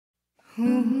Let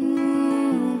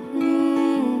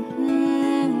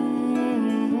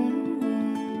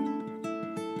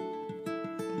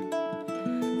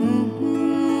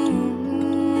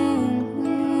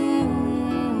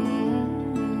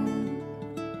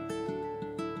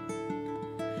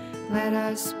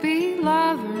us be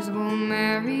lovers, we'll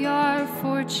marry our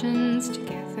fortunes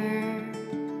together.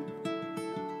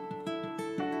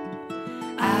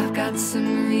 I've got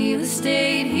some real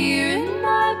estate here in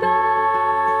my bag.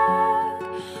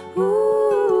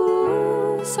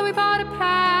 Ooh, so we bought a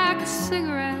pack of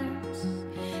cigarettes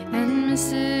and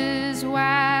Mrs.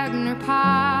 Wagner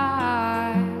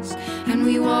pies, and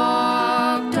we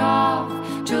walked off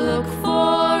to look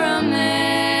for America.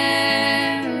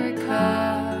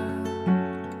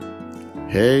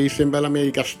 Hey, Sembra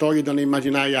l'America, storie da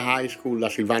un'immaginaria high school, la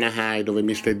Silvana High, dove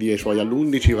Mr. D e i suoi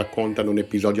alunni ci raccontano un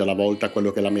episodio alla volta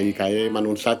quello che l'America è, ma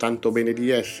non sa tanto bene di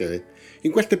essere.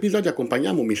 In questo episodio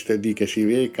accompagniamo Mr. D che si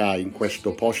reca in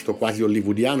questo posto quasi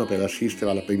hollywoodiano per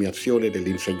assistere alla premiazione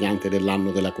dell'insegnante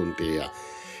dell'anno della contea.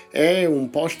 È un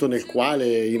posto nel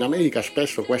quale in America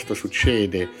spesso questo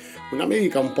succede,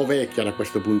 un'America un po' vecchia da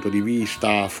questo punto di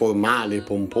vista, formale,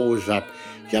 pomposa,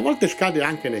 che a volte scade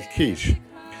anche nel kitsch.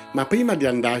 Ma prima di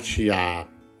andarci a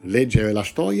leggere la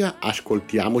storia,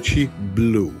 ascoltiamoci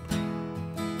Blue.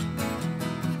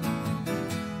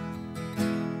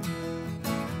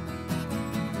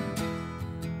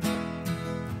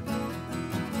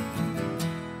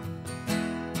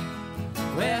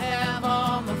 Where have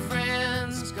all my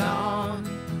friends gone?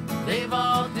 They've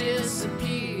all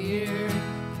disappeared.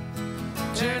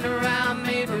 Turn around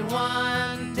maybe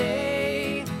one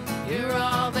day, you're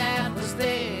all that was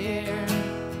there.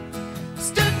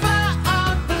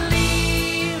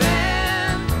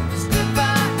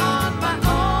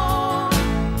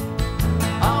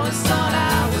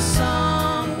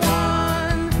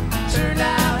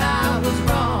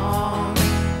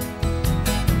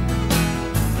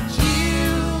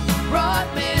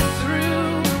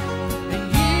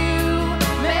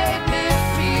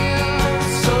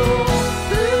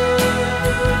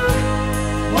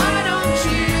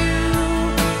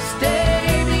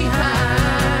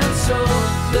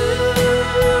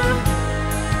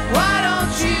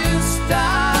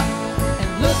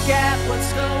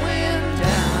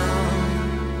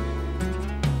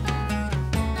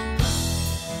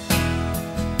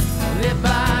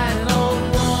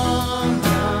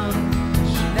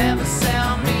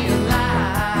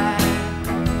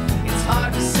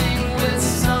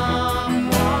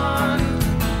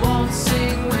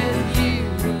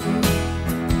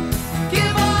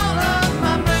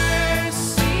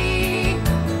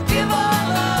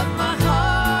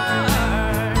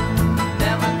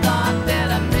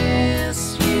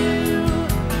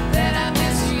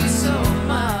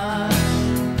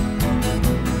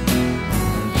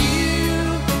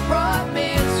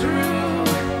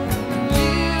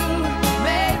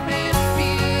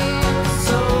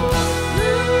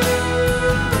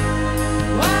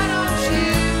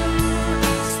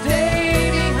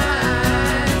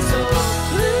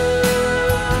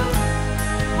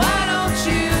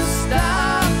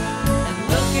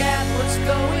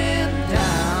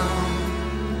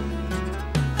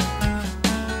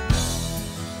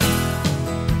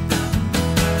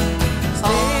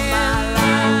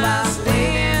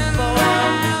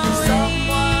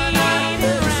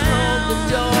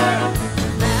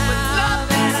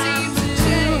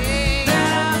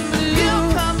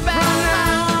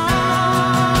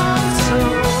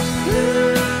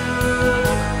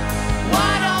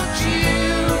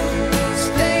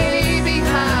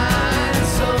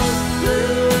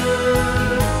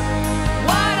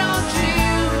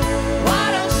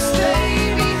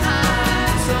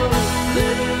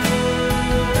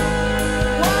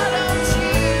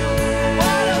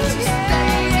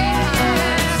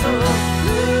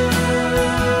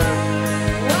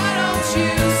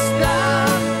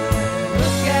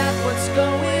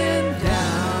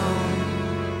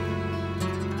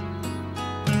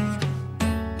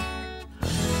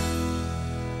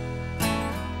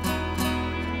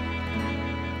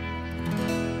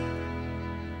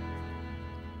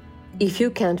 If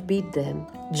you can't beat them,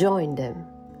 join them.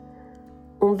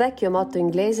 Un vecchio motto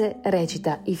inglese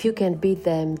recita If you can't beat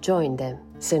them, join them.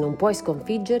 Se non puoi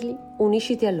sconfiggerli,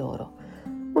 unisciti a loro.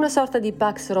 Una sorta di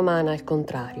Pax Romana al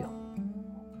contrario.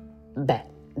 Beh,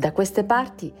 da queste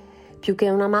parti, più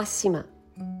che una massima,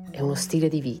 è uno stile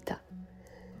di vita.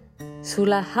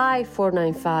 Sulla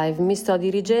I-495 mi sto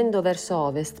dirigendo verso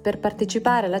ovest per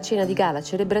partecipare alla cena di gala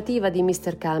celebrativa di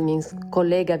Mr. Cummings,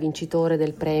 collega vincitore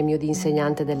del premio di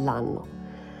insegnante dell'anno.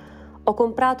 Ho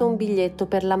comprato un biglietto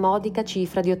per la modica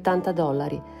cifra di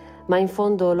 $80, ma in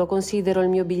fondo lo considero il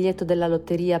mio biglietto della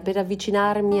lotteria per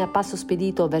avvicinarmi a passo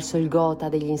spedito verso il gotha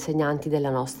degli insegnanti della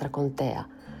nostra contea.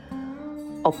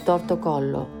 Ho torto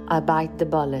collo, I bite the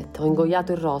bullet, ho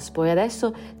ingoiato il rospo e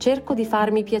adesso cerco di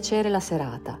farmi piacere la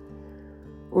serata.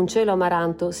 Un cielo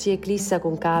amaranto si eclissa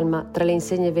con calma tra le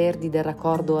insegne verdi del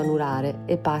raccordo anulare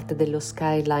e parte dello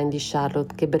skyline di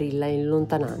Charlotte che brilla in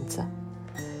lontananza.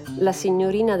 La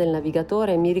signorina del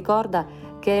navigatore mi ricorda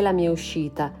che è la mia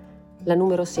uscita, la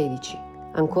numero 16,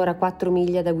 ancora 4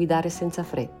 miglia da guidare senza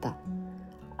fretta.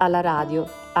 Alla radio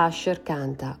Usher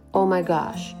canta Oh my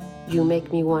gosh, you make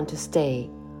me want to stay.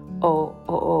 Oh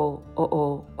oh oh oh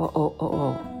oh oh oh oh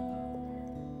oh.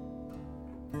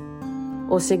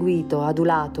 Ho seguito,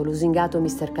 adulato, lusingato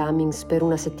Mr. Cummings per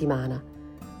una settimana.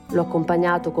 L'ho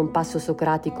accompagnato con passo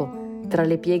socratico tra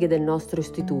le pieghe del nostro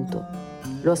istituto.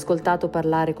 L'ho ascoltato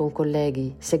parlare con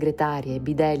colleghi, segretarie,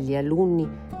 bidelli,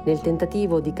 alunni nel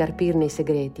tentativo di carpirne i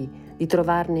segreti, di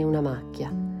trovarne una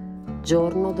macchia.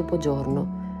 Giorno dopo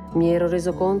giorno mi ero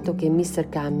reso conto che Mr.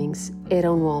 Cummings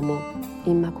era un uomo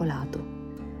immacolato.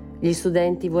 Gli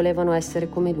studenti volevano essere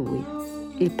come lui.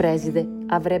 Il preside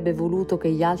avrebbe voluto che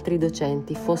gli altri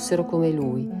docenti fossero come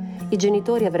lui. I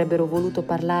genitori avrebbero voluto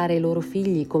parlare ai loro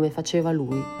figli come faceva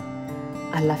lui.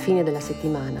 Alla fine della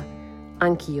settimana,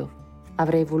 anch'io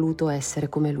avrei voluto essere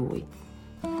come lui.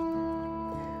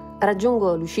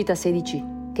 Raggiungo l'uscita 16,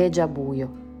 che è già buio.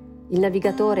 Il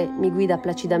navigatore mi guida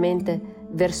placidamente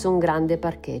verso un grande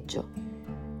parcheggio.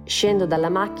 Scendo dalla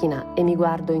macchina e mi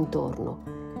guardo intorno.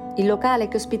 Il locale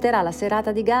che ospiterà la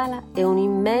serata di gala è un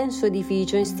immenso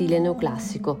edificio in stile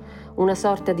neoclassico, una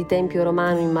sorta di tempio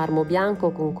romano in marmo bianco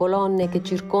con colonne che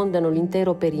circondano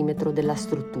l'intero perimetro della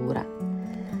struttura.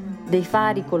 Dei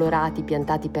fari colorati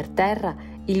piantati per terra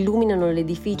illuminano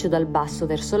l'edificio dal basso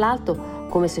verso l'alto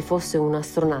come se fosse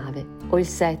un'astronave o il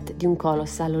set di un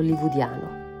colossal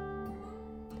hollywoodiano.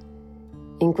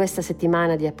 In questa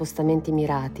settimana di appostamenti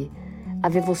mirati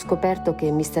avevo scoperto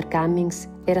che Mr. Cummings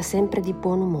era sempre di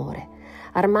buon umore.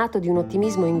 Armato di un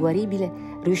ottimismo inguaribile,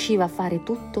 riusciva a fare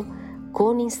tutto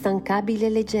con instancabile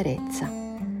leggerezza.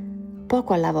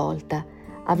 Poco alla volta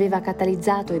aveva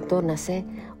catalizzato intorno a sé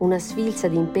una sfilza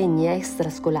di impegni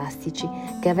extrascolastici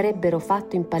che avrebbero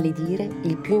fatto impallidire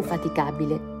il più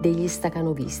infaticabile degli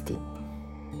stacanovisti.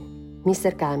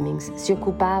 Mr. Cummings si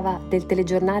occupava del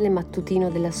telegiornale mattutino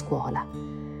della scuola.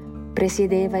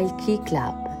 Presiedeva il Key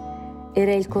Club.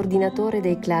 Era il coordinatore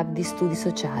dei club di studi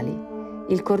sociali,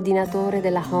 il coordinatore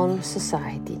della Honor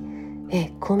Society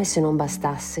e, come se non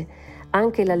bastasse,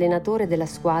 anche l'allenatore della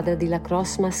squadra di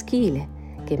lacrosse maschile,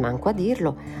 che, manco a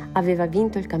dirlo, aveva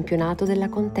vinto il campionato della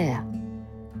contea.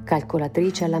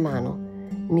 Calcolatrice alla mano,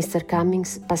 Mr.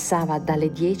 Cummings passava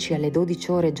dalle 10 alle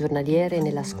 12 ore giornaliere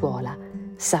nella scuola,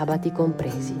 sabati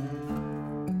compresi.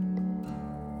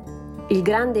 Il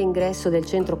grande ingresso del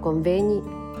centro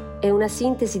convegni è una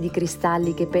sintesi di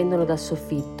cristalli che pendono dal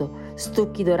soffitto,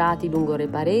 stucchi dorati lungo le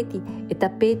pareti e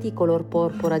tappeti color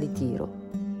porpora di tiro.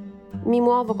 Mi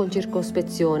muovo con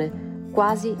circospezione,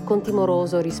 quasi con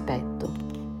timoroso rispetto.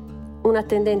 Un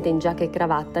attendente in giacca e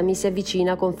cravatta mi si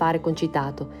avvicina con fare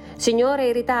concitato. «Signore,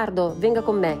 in ritardo, venga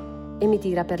con me!» e mi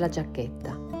tira per la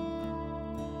giacchetta.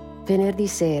 Venerdì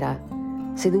sera,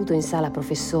 seduto in sala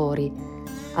professori,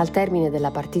 al termine della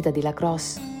partita di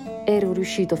lacrosse, ero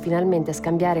riuscito finalmente a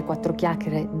scambiare 4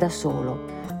 chiacchiere da solo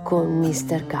con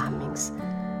Mr. Cummings.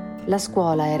 La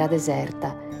scuola era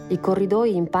deserta, i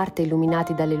corridoi in parte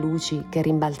illuminati dalle luci che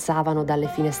rimbalzavano dalle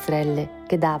finestrelle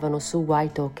che davano su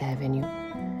White Oak Avenue.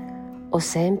 Ho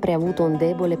sempre avuto un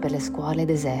debole per le scuole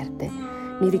deserte.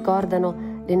 Mi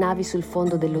ricordano le navi sul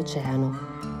fondo dell'oceano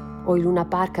o i Luna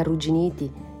Park arrugginiti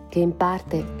che in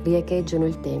parte riecheggiano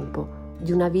il tempo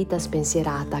di una vita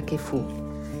spensierata che fu.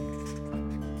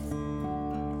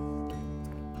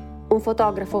 Un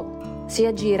fotografo si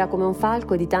aggira come un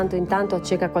falco e di tanto in tanto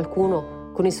acceca qualcuno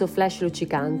con il suo flash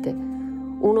luccicante.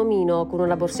 Un omino con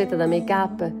una borsetta da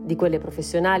make-up, di quelle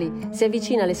professionali, si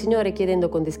avvicina alle signore chiedendo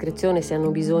con discrezione se hanno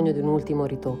bisogno di un ultimo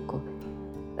ritocco.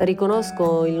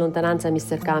 Riconosco in lontananza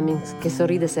Mr. Cummings che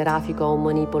sorride serafico a un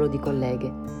manipolo di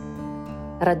colleghe.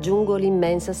 Raggiungo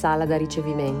l'immensa sala da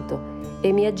ricevimento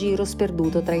e mi aggiro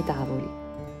sperduto tra i tavoli.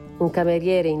 Un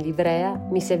cameriere in livrea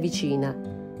mi si avvicina,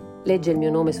 legge il mio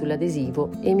nome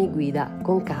sull'adesivo e mi guida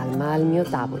con calma al mio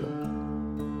tavolo.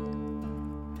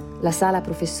 La sala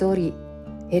professori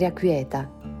era quieta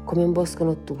come un bosco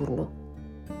notturno.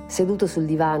 Seduto sul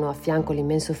divano a fianco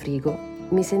all'immenso frigo,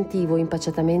 mi sentivo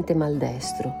impacciatamente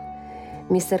maldestro.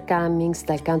 Mr. Cummings,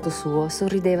 dal canto suo,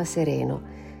 sorrideva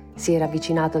sereno. Si era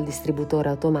avvicinato al distributore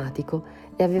automatico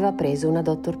e aveva preso una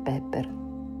Dr. Pepper.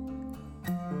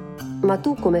 Ma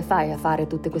tu come fai a fare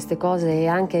tutte queste cose e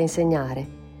anche a insegnare?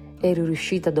 Eri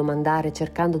riuscita a domandare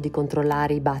cercando di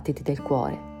controllare i battiti del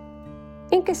cuore.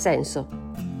 In che senso?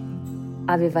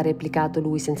 Aveva replicato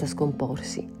lui senza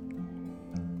scomporsi.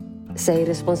 Sei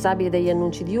responsabile degli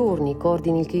annunci diurni,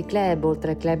 coordini il Key Club,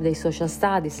 oltre al club dei social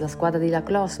studies, la squadra di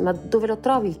lacrosse, ma dove lo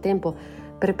trovi il tempo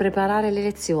per preparare le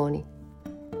lezioni?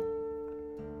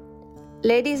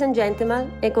 Ladies and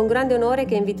gentlemen, è con grande onore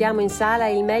che invitiamo in sala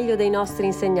il meglio dei nostri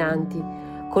insegnanti,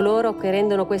 coloro che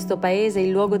rendono questo paese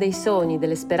il luogo dei sogni,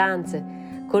 delle speranze,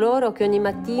 coloro che ogni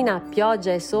mattina,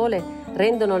 pioggia e sole,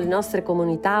 rendono le nostre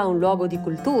comunità un luogo di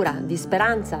cultura, di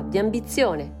speranza, di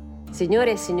ambizione.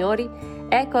 Signore e signori,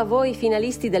 ecco a voi i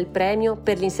finalisti del premio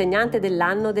per l'insegnante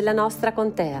dell'anno della nostra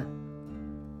contea.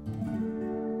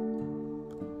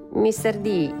 Mr.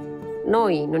 D,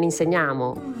 noi non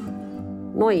insegniamo,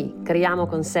 noi creiamo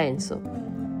consenso.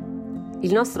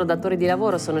 Il nostro datore di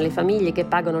lavoro sono le famiglie che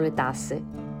pagano le tasse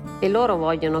e loro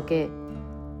vogliono che...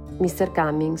 Mr.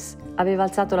 Cummings aveva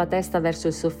alzato la testa verso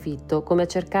il soffitto come a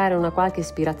cercare una qualche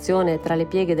ispirazione tra le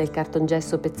pieghe del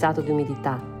cartongesso pezzato di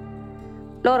umidità.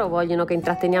 Loro vogliono che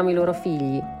intratteniamo i loro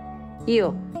figli.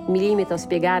 Io mi limito a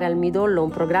spiegare al midollo un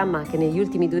programma che negli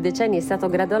ultimi 2 decenni è stato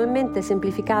gradualmente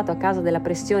semplificato a causa della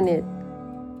pressione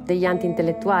degli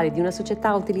anti-intellettuali di una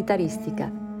società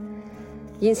utilitaristica.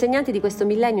 Gli insegnanti di questo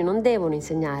millennio non devono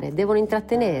insegnare, devono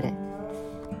intrattenere.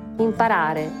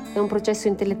 Imparare è un processo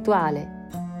intellettuale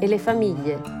e le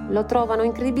famiglie lo trovano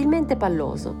incredibilmente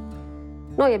palloso.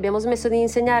 Noi abbiamo smesso di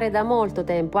insegnare da molto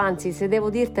tempo, anzi, se devo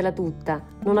dirtela tutta,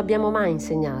 non abbiamo mai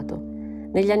insegnato.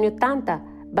 Negli anni '80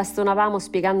 bastonavamo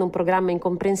spiegando un programma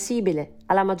incomprensibile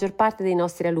alla maggior parte dei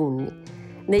nostri alunni.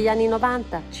 Negli anni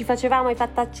 '90 ci facevamo i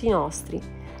fattacci nostri,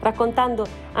 raccontando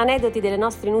aneddoti delle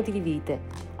nostre inutili vite.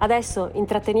 Adesso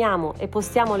intratteniamo e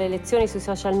postiamo le lezioni sui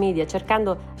social media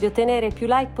cercando di ottenere più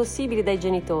like possibili dai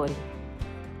genitori.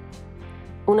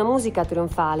 Una musica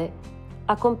trionfale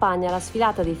accompagna la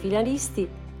sfilata dei finalisti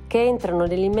che entrano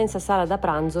nell'immensa sala da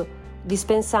pranzo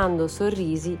dispensando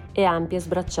sorrisi e ampie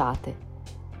sbracciate.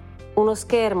 Uno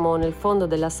schermo nel fondo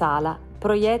della sala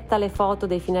proietta le foto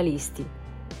dei finalisti,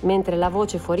 mentre la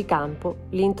voce fuori campo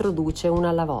li introduce una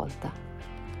alla volta.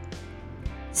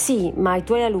 Sì, ma i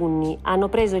tuoi alunni hanno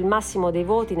preso il massimo dei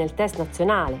voti nel test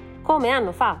nazionale. Come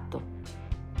hanno fatto?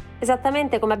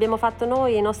 Esattamente come abbiamo fatto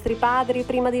noi e i nostri padri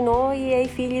prima di noi e i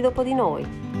figli dopo di noi.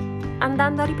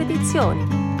 Andando a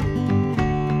ripetizioni.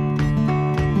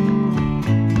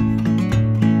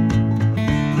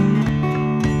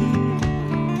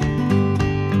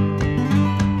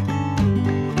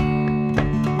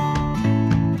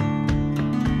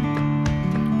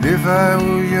 If I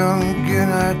were young again,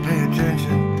 I'd pay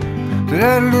attention to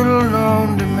that little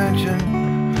known dimension,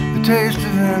 the taste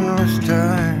of endless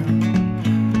time.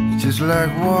 It's just like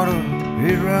water,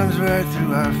 it runs right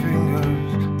through our fingers.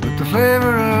 The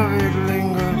flavor of it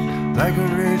lingers like a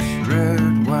rich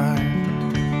red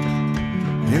wine.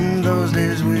 In those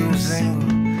days we were single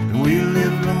and we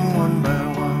lived them one by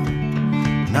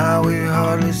one. Now we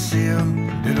hardly see them,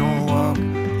 they don't walk,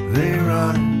 they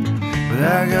run. But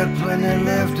I got plenty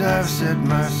left, I've set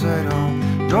my sight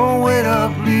on. Don't wait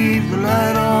up, leave the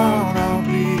light on, I'll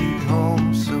be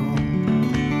home soon.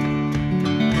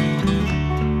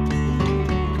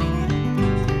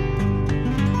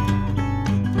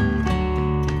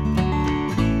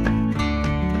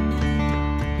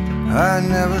 I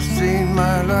never seen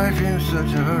my life in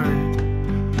such a hurry,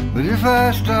 but if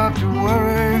I stop to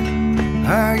worry,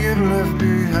 I get left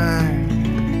behind.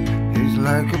 It's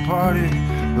like a party,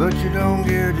 but you don't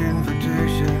get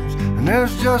invitations, and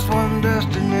there's just one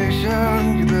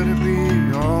destination, you better be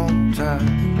on time.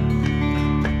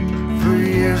 For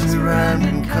years we rhymed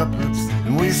in couplets,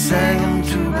 and we sang them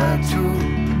 2 by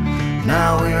 2.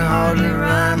 Now we hardly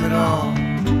rhyme at all,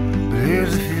 but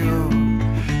here's a few.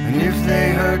 And if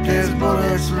they hurt, there's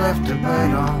bullets left to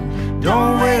bite on.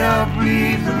 Don't wait up,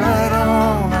 leave the light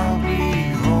on, I'll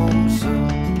be home soon.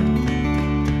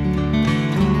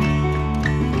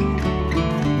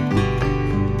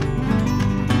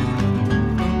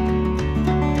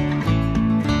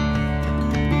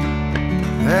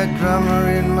 That drummer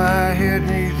in my head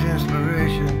needs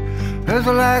inspiration. There's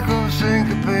a lack of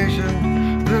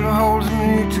syncopation that holds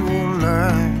me to a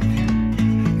line.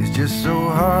 It's just so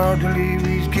hard to leave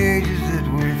these cages that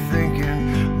we're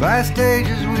thinking. By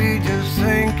stages we just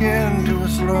sink into a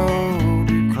slow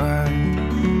decline.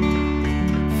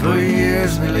 For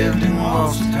years we lived in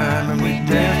waltz time and we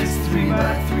danced 3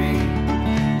 by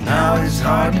 3. Now it's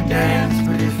hard to dance,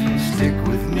 but if you stick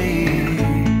with me,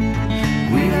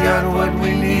 we've got what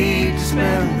we need to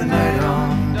spend the night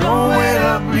on. Don't wait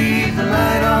up, leave the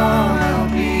light on, I'll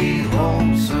be home.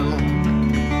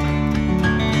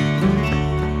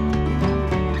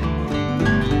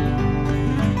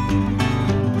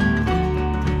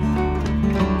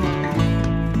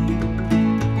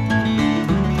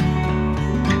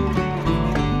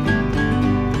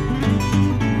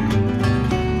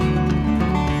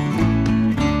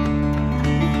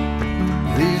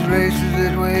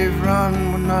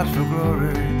 not for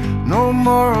glory. No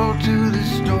moral to this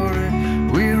story.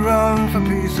 We run for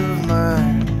peace of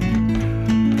mind,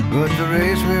 but the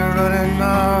race we're running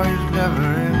now is never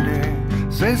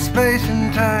ending. Say space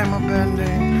and time are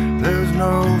bending, there's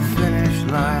no finish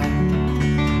line.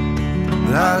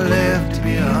 But I lived to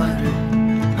be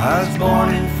 100, I was born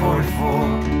in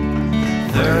 44.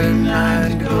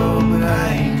 39 to go, but I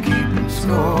ain't keeping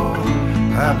score.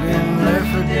 I've been left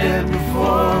for dead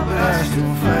before, but I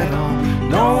still fight on.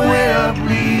 Don't wait up,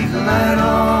 leave the light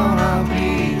on, I'll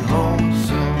be home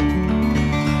soon.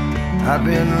 I've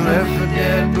been left for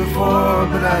dead before,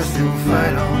 but I still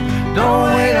fight on.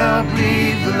 Don't wait up,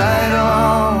 leave the light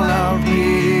on, I'll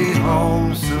be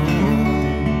home soon.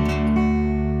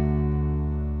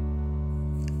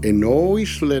 E noi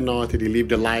sulle note di Leave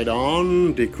the Light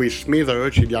On di Chris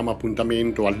Smither ci diamo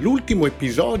appuntamento all'ultimo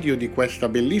episodio di questa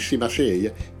bellissima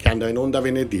serie che andrà in onda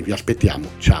venerdì. Vi aspettiamo,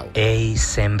 ciao. Ehi,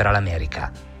 Sembra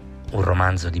l'America, un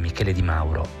romanzo di Michele di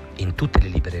Mauro in tutte le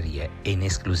librerie e in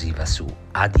esclusiva su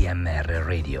ADMR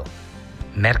Radio,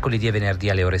 mercoledì e venerdì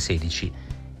alle ore 16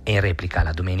 e in replica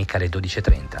la domenica alle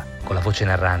 12:30 con la voce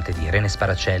narrante di Irene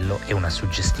Sparacello e una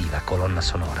suggestiva colonna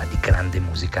sonora di grande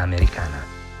musica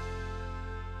americana.